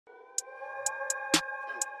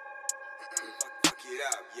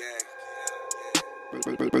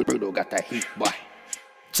Bruno got that heat, boy.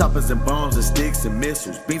 Choppers and bombs and sticks and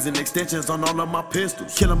missiles, beams and extensions on all of my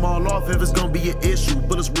pistols. Kill them all off if it's gonna be an issue.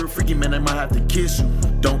 Bullets real freaky, man, they might have to kiss you.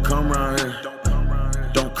 Don't come round here.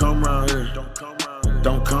 Don't come round here.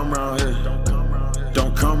 Don't come round here.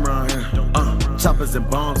 Don't come round here. Choppers and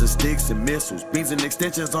bombs and sticks and missiles, beams and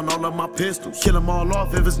extensions on all of my pistols. Kill them all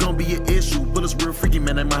off if it's gonna be an issue. Bullets real freaky,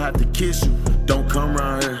 man, they might have to kiss you. Don't come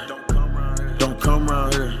round here. Don't come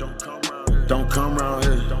round here. Don't come round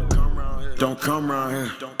here. Don't come round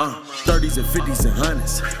here. 30s and 50s and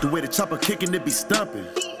 100s. The way the chopper kicking, it be stumping.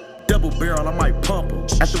 Double barrel, I might pump 'em.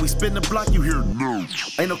 After we spin the block, you hear no.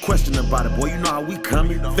 Ain't no question about it, boy, you know how we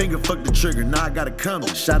coming. Finger fuck the trigger, now I got it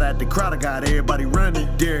coming. Shout out the crowd, I got everybody running.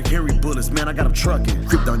 Derrick Henry bullets, man, I got them trucking.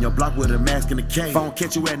 Creeped on your block with a mask and a cane. If I don't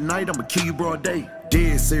catch you at night, I'ma kill you broad day.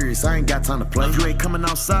 Dead serious, I ain't got time to play. If you ain't coming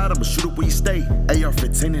outside, I'ma shoot up where you stay.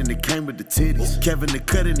 AR-15 and it came with the titties. Kevin the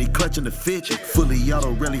cut and he clutching the 50. Fully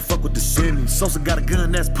auto, really fuck with the semi. Sosa got a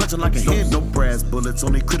gun that's punching like a hit. No brass bullets,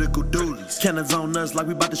 only critical duties. Cannons on us like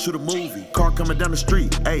we about to shoot a movie. Car coming down the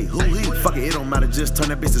street, hey, who he? Fuck it, it don't matter, just turn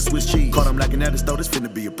that bitch to Swiss cheese. Caught him lacking at his throat, this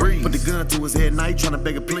finna be a breeze. Put the gun to his head, now he tryna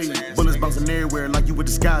beg a plea. Bullets bouncing everywhere like you with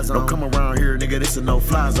the skies on. Don't come around here, nigga, this a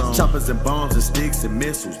no-fly zone. Choppers and bombs and sticks and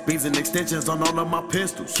missiles, beams and extensions on all of my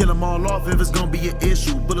pistols. Kill them all off if it's gonna be an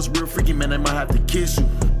issue. Bullets real freaky, man, they might have to kiss you.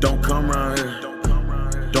 Don't come round here.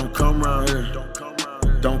 Don't come round here.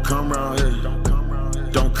 Don't come round here.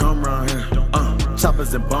 Don't come round here.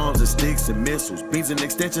 Choppers and bombs and sticks and missiles, beams and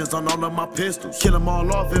extensions on all of my pistols. Kill them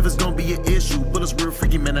all off if it's gonna be an issue. Bullets real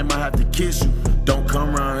freaky, man, they might have to kiss you. Don't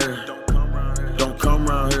come round here. Don't come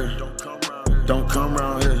round here. Don't come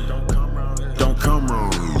round here.